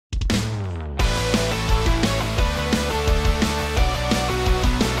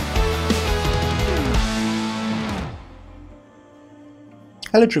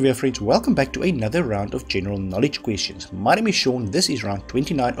Hello trivia friends, welcome back to another round of general knowledge questions. My name is Sean, this is round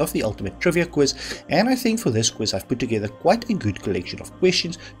 29 of the Ultimate Trivia Quiz, and I think for this quiz I've put together quite a good collection of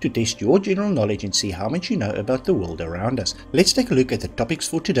questions to test your general knowledge and see how much you know about the world around us. Let's take a look at the topics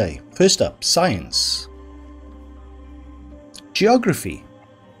for today. First up, science, geography,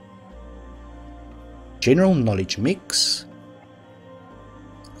 general knowledge mix,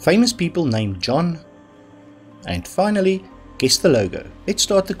 famous people named John, and finally, guess the logo. Let's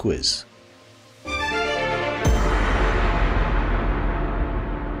start the quiz.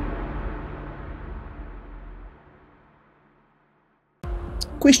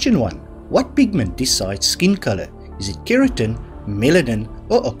 Question 1. What pigment decides skin color? Is it keratin, melanin,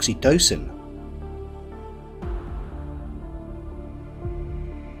 or oxytocin?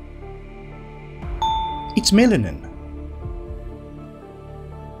 It's melanin.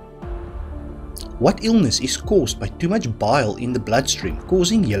 What illness is caused by too much bile in the bloodstream,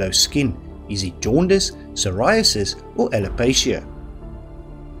 causing yellow skin? Is it jaundice, psoriasis, or alopecia?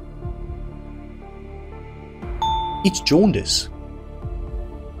 It's jaundice.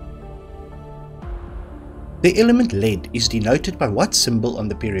 The element lead is denoted by what symbol on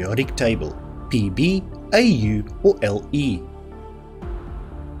the periodic table? Pb, Au, or Le?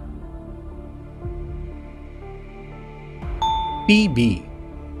 Pb.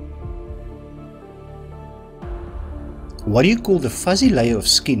 What do you call the fuzzy layer of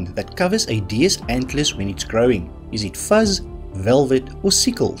skin that covers a deer's antlers when it's growing? Is it fuzz, velvet, or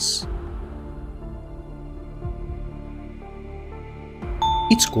sickles?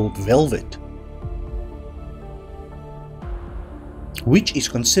 It's called velvet. Which is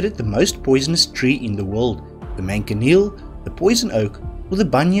considered the most poisonous tree in the world? The manganil, the poison oak, or the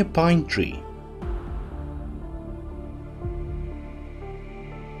bunya pine tree?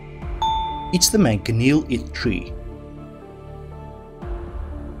 It's the manganil tree.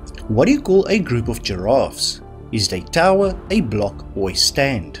 What do you call a group of giraffes? Is it a tower, a block, or a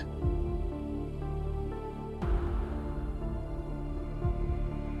stand?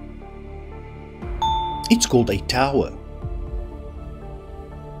 It's called a tower.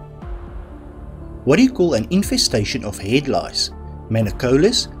 What do you call an infestation of head lice?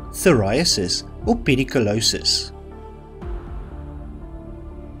 Manicolis, theriasis, or pediculosis?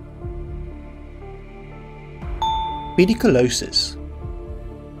 Pediculosis.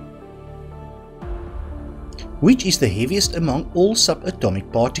 Which is the heaviest among all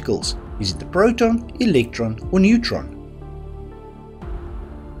subatomic particles? Is it the proton, electron, or neutron?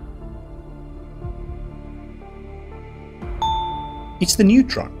 It's the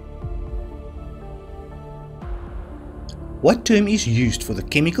neutron. What term is used for the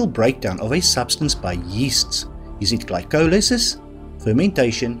chemical breakdown of a substance by yeasts? Is it glycolysis,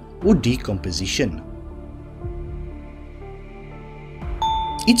 fermentation, or decomposition?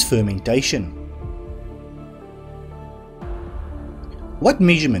 It's fermentation. What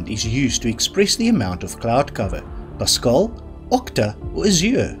measurement is used to express the amount of cloud cover? Pascal, octa, or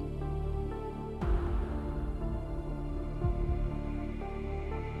azure?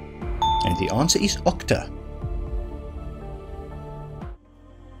 And the answer is octa.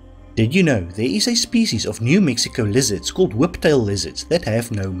 Did you know there is a species of New Mexico lizards called whiptail lizards that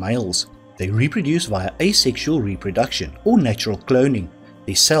have no males? They reproduce via asexual reproduction or natural cloning.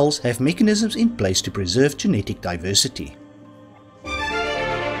 Their cells have mechanisms in place to preserve genetic diversity.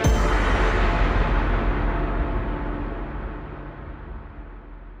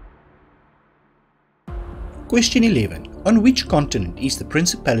 Question 11. On which continent is the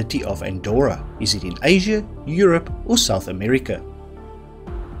Principality of Andorra? Is it in Asia, Europe, or South America?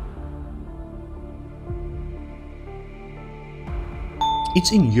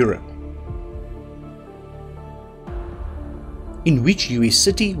 It's in Europe. In which US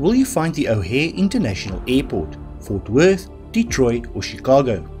city will you find the O'Hare International Airport? Fort Worth, Detroit, or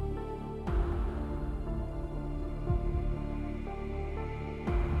Chicago?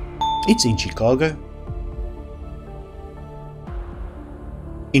 It's in Chicago.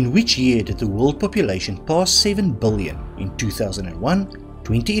 In which year did the world population pass 7 billion? In 2001,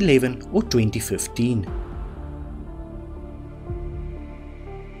 2011, or 2015?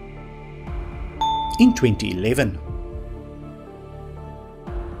 In 2011.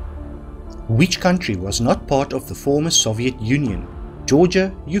 Which country was not part of the former Soviet Union?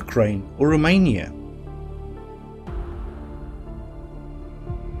 Georgia, Ukraine, or Romania?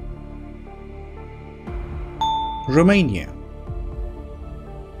 Romania.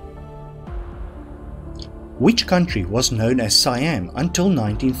 Which country was known as Siam until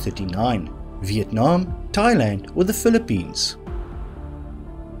 1939? Vietnam, Thailand, or the Philippines?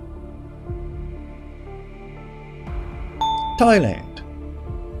 Thailand.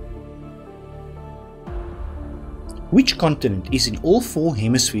 Which continent is in all four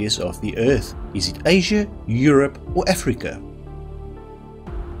hemispheres of the Earth? Is it Asia, Europe or Africa?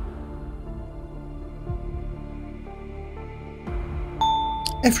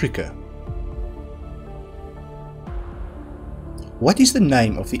 Africa. What is the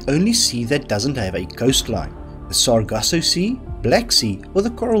name of the only sea that doesn't have a coastline? The Sargasso Sea, Black Sea or the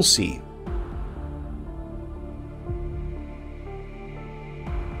Coral Sea?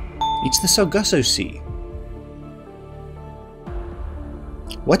 It's the Sargasso Sea.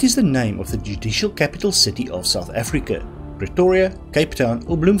 What is the name of the judicial capital city of South Africa? Pretoria, Cape Town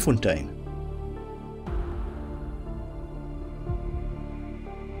or Bloemfontein?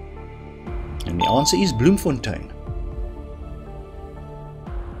 And the answer is Bloemfontein.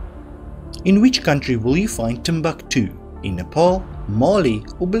 In which country will you find Timbuktu? In Nepal, Mali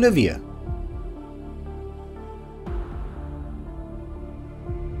or Bolivia?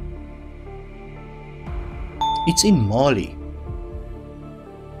 It's in Mali.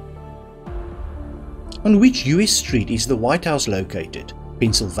 On which US street is the White House located?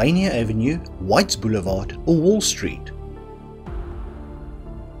 Pennsylvania Avenue, White's Boulevard or Wall Street?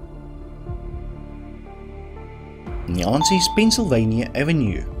 And the answer is Pennsylvania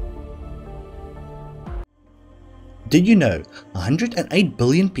Avenue. Did you know 108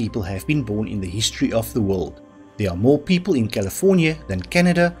 billion people have been born in the history of the world? There are more people in California than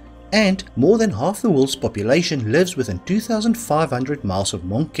Canada, and more than half the world's population lives within 2,500 miles of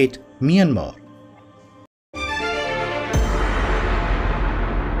Mongket, Myanmar.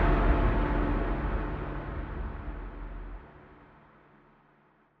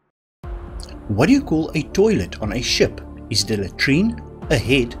 What do you call a toilet on a ship? Is it a latrine, a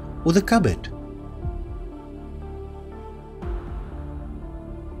head or the cupboard?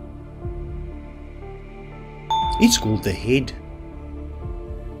 It's called the head.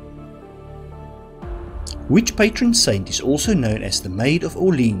 Which patron saint is also known as the Maid of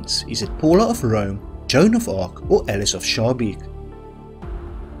Orleans? Is it Paula of Rome, Joan of Arc or Alice of Schaerbeek?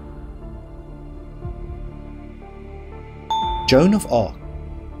 Joan of Arc.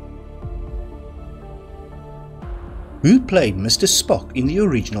 Who played Mr. Spock in the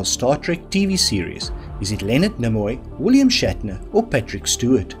original Star Trek TV series? Is it Leonard Nimoy, William Shatner or Patrick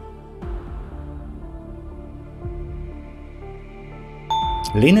Stewart?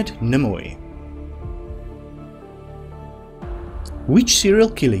 Leonard Nimoy. Which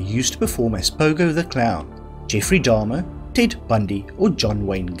serial killer used to perform as Pogo the Clown? Jeffrey Dahmer, Ted Bundy or John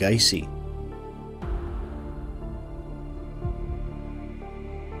Wayne Gacy?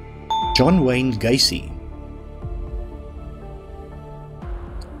 John Wayne Gacy.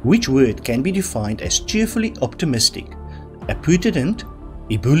 Which word can be defined as cheerfully optimistic? Aputent,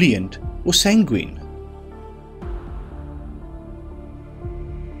 ebullient or sanguine?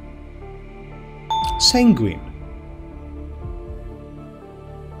 Sanguine.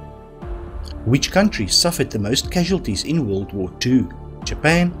 Which country suffered the most casualties in World War II?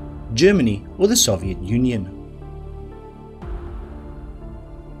 Japan, Germany or the Soviet Union?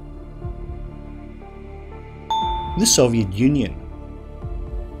 The Soviet Union.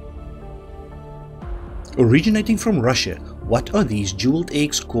 Originating from Russia, what are these jeweled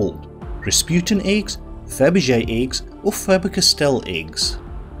eggs called? Rasputin eggs, Fabergé eggs or Faber-Castell eggs?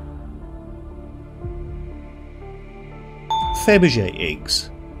 Fabergé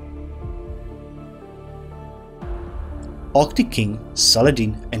eggs. Arctic King,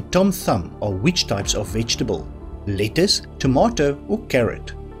 Saladin and Tom Thumb are which types of vegetable? Lettuce, tomato or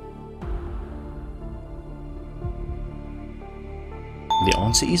carrot? The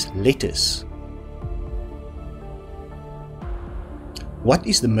answer is lettuce. What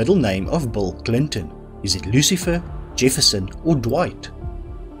is the middle name of Bill Clinton? Is it Lucifer, Jefferson or Dwight?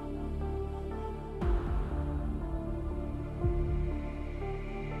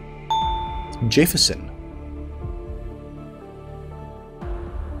 Jefferson.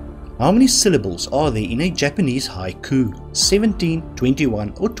 How many syllables are there in a Japanese haiku? 17,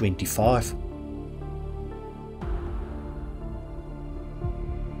 21 or 25?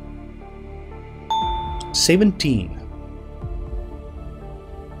 "17".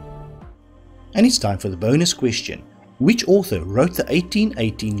 And it's time for the bonus question. Which author wrote the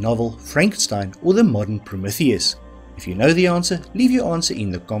 1818 novel Frankenstein or the Modern Prometheus? If you know the answer, leave your answer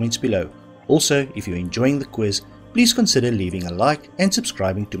in the comments below. Also, if you're enjoying the quiz, please consider leaving a like and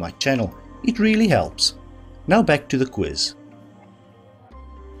subscribing to my channel. It really helps. Now back to the quiz.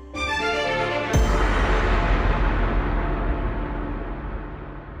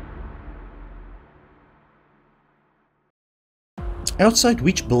 Outside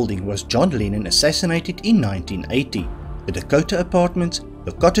which building was John Lennon assassinated in 1980? The Dakota Apartments,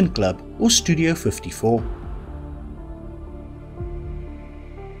 the Cotton Club or Studio 54?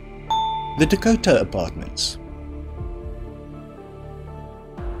 The Dakota Apartments.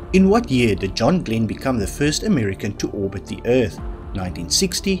 In what year did John Glenn become the first American to orbit the Earth?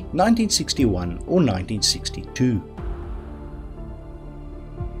 1960, 1961 or 1962?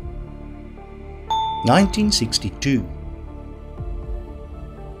 1962.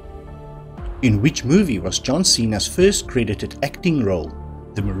 In which movie was John Cena's first credited acting role?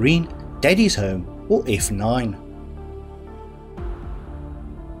 The Marine, Daddy's Home or F9?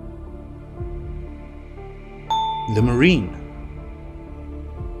 The Marine.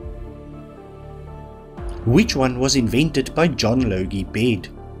 Which one was invented by John Logie Baird?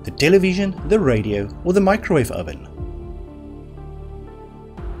 The television, the radio or the microwave oven?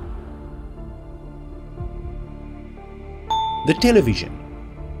 The television.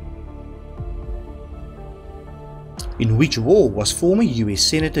 In which war was former US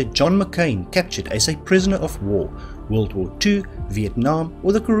Senator John McCain captured as a prisoner of war? World War II, Vietnam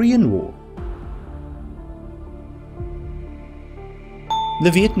or the Korean War? The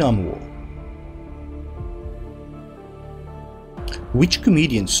Vietnam War. Which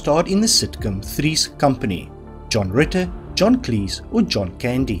comedian starred in the sitcom Three's Company? John Ritter, John Cleese or John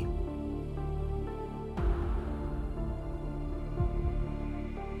Candy?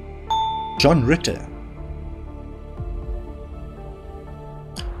 John Ritter.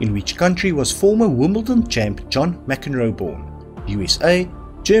 In which country was former Wimbledon champ John McEnroe born? USA,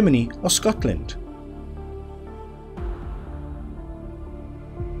 Germany or Scotland?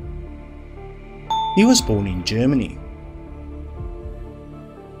 He was born in Germany.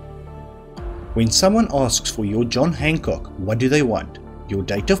 When someone asks for your John Hancock, what do they want? Your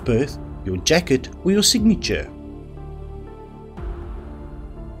date of birth, your jacket or your signature?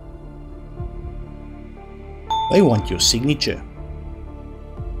 They want your signature.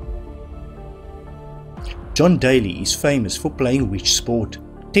 John Daly is famous for playing which sport?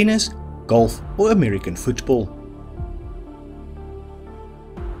 Tennis, golf or American football?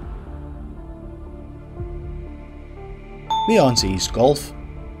 The answer is golf.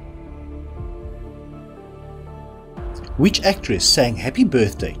 Which actress sang Happy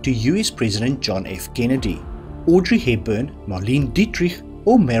Birthday to US President John F. Kennedy? Audrey Hepburn, Marlene Dietrich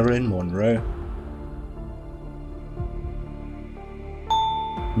or Marilyn Monroe?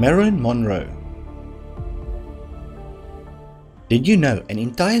 Marilyn Monroe. Did you know an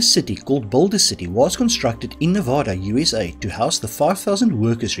entire city called Boulder City was constructed in Nevada, USA to house the 5,000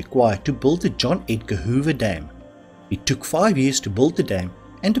 workers required to build the John Edgar Hoover Dam? It took 5 years to build the dam,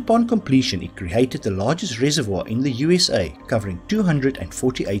 and upon completion it created the largest reservoir in the USA, covering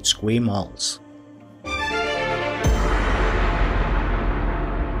 248 square miles.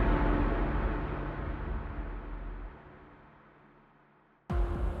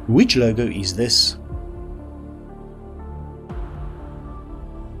 Which logo is this?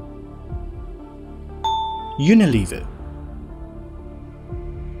 Unilever.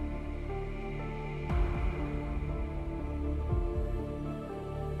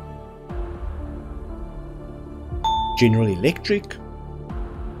 General Electric,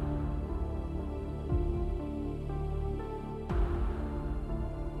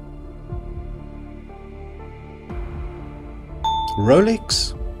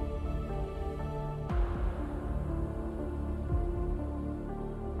 Rolex,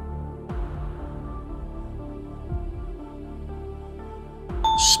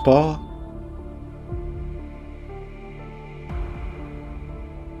 Spa,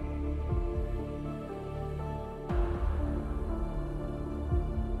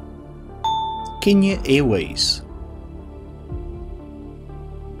 Kenya Airways,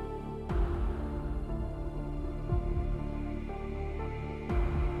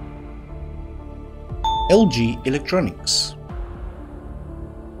 LG Electronics,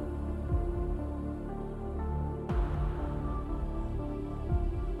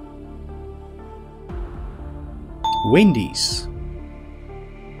 Wendy's,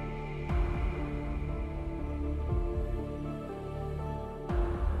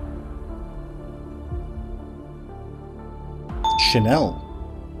 Chanel,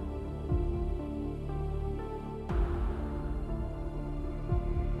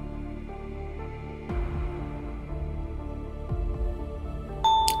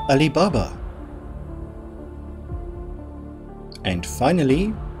 Alibaba, and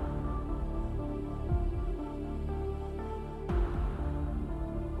finally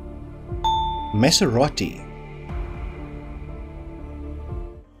Maserati.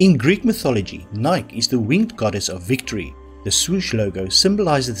 In Greek mythology, Nike is the winged goddess of victory. The swoosh logo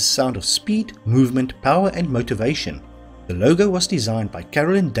symbolizes the sound of speed, movement, power and motivation. The logo was designed by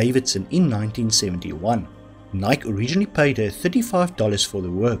Carolyn Davidson in 1971. Nike originally paid her $35 for the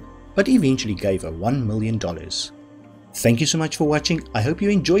work. but eventually gave her $1 million. Thank you so much for watching. I hope you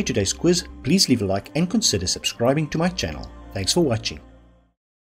enjoyed today's quiz. Please leave a like and consider subscribing to my channel. Thanks for watching.